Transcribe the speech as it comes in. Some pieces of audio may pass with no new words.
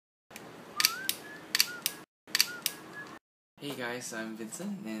Hey guys, I'm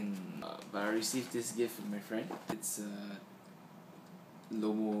Vincent, and I received this gift from my friend. It's a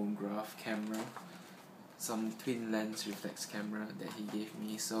Lomograph camera, some twin lens reflex camera that he gave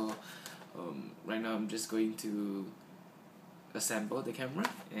me. So right now I'm just going to assemble the camera,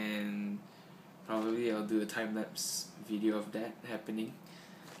 and probably I'll do a time-lapse video of that happening.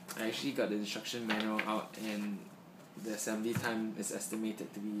 I actually got the instruction manual out, and the assembly time is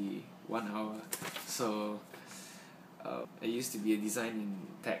estimated to be 1 hour. So I used to be a design and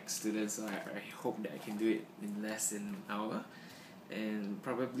tech student, so I hope that I can do it in less than an hour. And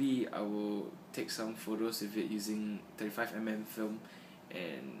probably I will take some photos of it using 35mm film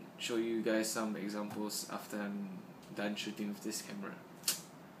and show you guys some examples after I'm done shooting with this camera.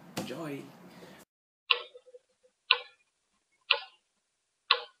 Enjoy!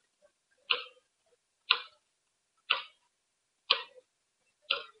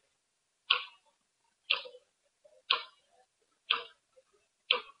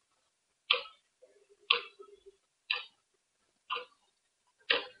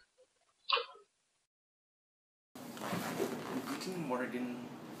 Good morning.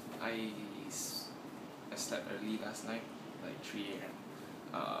 I slept early last night, like 3 a.m.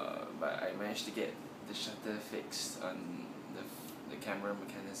 But I managed to get the shutter fixed on the camera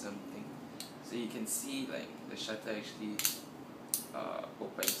mechanism thing. So you can see like the shutter actually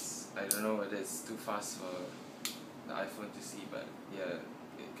opens. I don't know whether it's too fast for the iPhone to see, but yeah,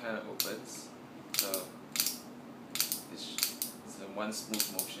 it kind of opens. So it's a one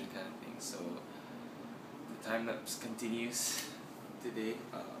smooth motion kind of thing. So the time lapse continues today.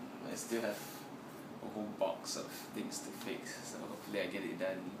 I still have a whole box of things to fix, so hopefully I get it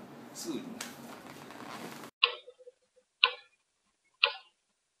done soon.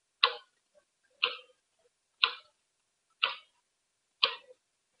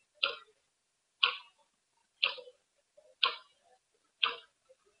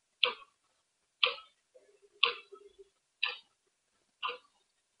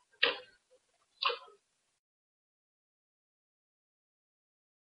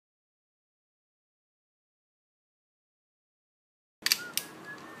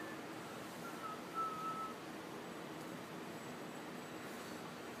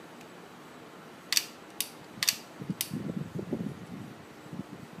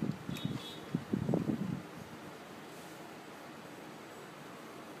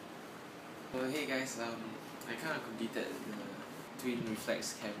 Hey guys, I kind of completed the twin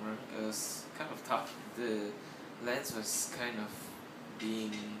reflex camera. It was kind of tough. The lens was kind of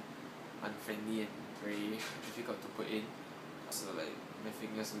being unfriendly and very difficult to put in. So like my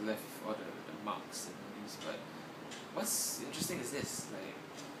fingers were left with all the marks and all these. But what's interesting is this, like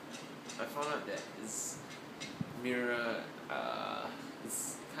I found out that this mirror,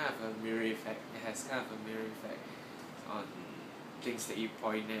 it's kind of a mirror effect. It has kind of a mirror effect on things that you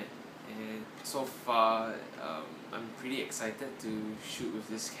point at. And so far, I'm pretty excited to shoot with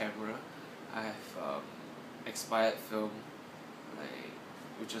this camera. I have expired film, like,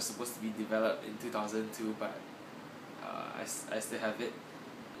 which was supposed to be developed in 2002, but I still have it.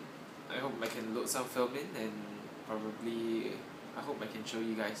 I hope I can load some film in, and probably I hope I can show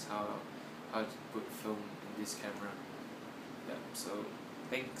you guys how to put film in this camera. Yeah, so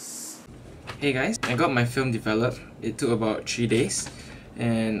thanks. Hey guys, I got my film developed. It took about 3 days.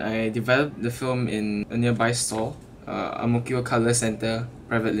 And I developed the film in a nearby store, Amokyo Color Center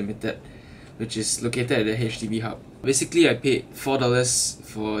Private Limited, which is located at the HDB hub. Basically, I paid $4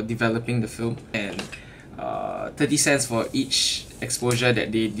 for developing the film and 30 cents for each exposure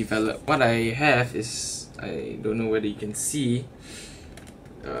that they develop. What I have is, I don't know whether you can see,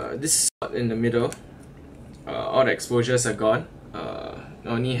 this spot in the middle. All the exposures are gone. I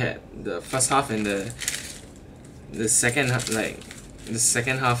only had the first half and the second half, the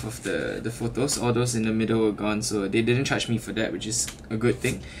second half of the photos. All those in the middle were gone, so they didn't charge me for that, which is a good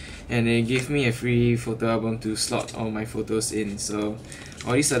thing. And they gave me a free photo album to slot all my photos in. So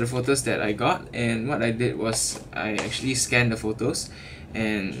all these are the photos that I got, and what I did was I actually scanned the photos,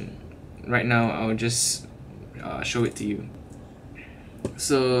 and right now I'll just show it to you.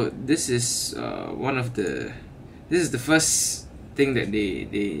 So this is this is the first thing that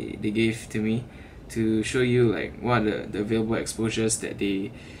they gave to me, to show you like what are the available exposures that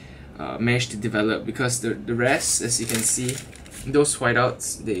they managed to develop, because the rest, as you can see, those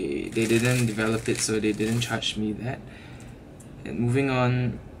whiteouts, they didn't develop it, so they didn't charge me that. And moving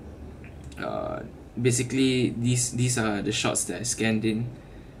on, basically these are the shots that I scanned in.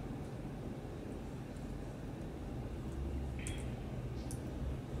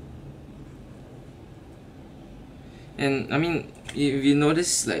 And I mean, if you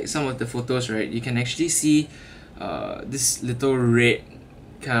notice like some of the photos, right, you can actually see this little red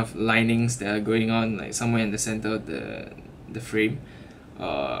kind of linings that are going on like somewhere in the center of the frame.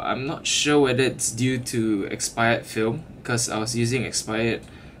 I'm not sure whether it's due to expired film, because I was using expired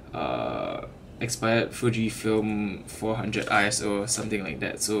Fujifilm 400 ISO or something like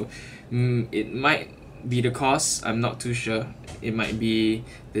that, so it might be the cause. I'm not too sure. It might be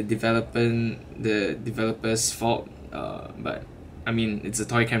the developer's fault, but I mean, it's a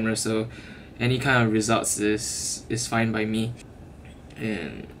toy camera, so any kind of results is fine by me.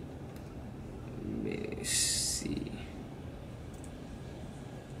 And let me see,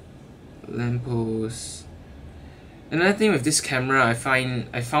 lamppost. Another thing with this camera, I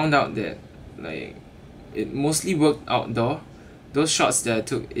found out that like it mostly worked outdoor. Those shots that I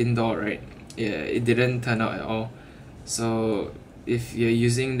took indoor, right? Yeah, it didn't turn out at all. So if you're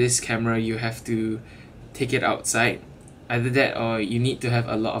using this camera, you have to take it outside. Either that or you need to have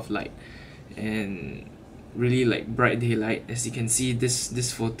a lot of light and really like bright daylight. As you can see,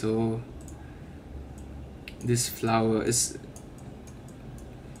 this photo, this flower is,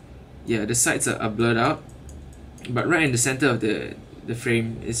 yeah, the sides are blurred out, but right in the center of the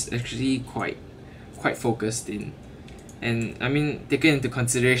frame is actually quite focused in. And I mean, taken into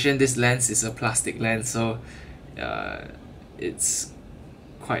consideration, this lens is a plastic lens, so it's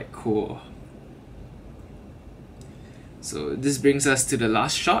quite cool. So this brings us to the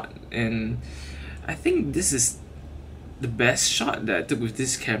last shot, and I think this is the best shot that I took with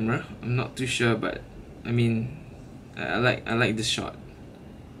this camera. I'm not too sure, but I mean, I like this shot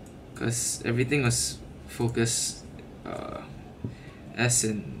because everything was focused as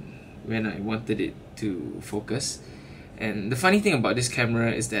in when I wanted it to focus. And the funny thing about this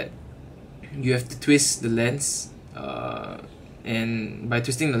camera is that you have to twist the lens, and by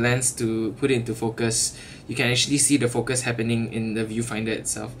twisting the lens to put it into focus, you can actually see the focus happening in the viewfinder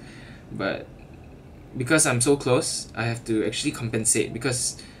itself. But because I'm so close, I have to actually compensate,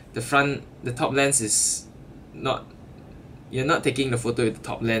 because the top lens is not, you're not taking the photo with the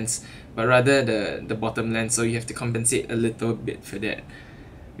top lens, but rather the bottom lens, so you have to compensate a little bit for that,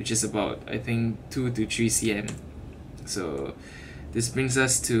 which is about, I think, 2 to 3 cm. So this brings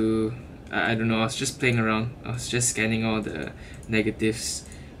us to, I don't know, I was just playing around. I was just scanning all the negatives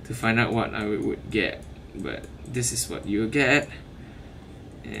to find out what I would get, but this is what you'll get.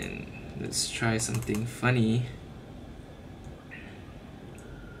 And let's try something funny.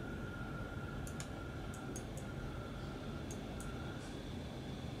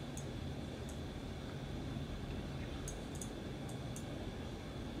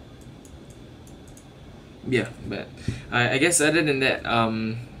 Yeah, but I guess other than that,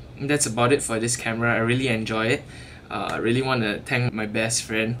 that's about it for this camera. I really enjoy it. I really want to thank my best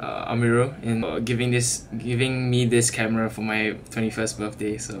friend Amiro in giving me this camera for my 21st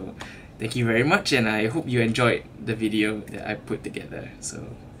birthday. So thank you very much, and I hope you enjoyed the video that I put together.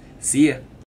 So see ya.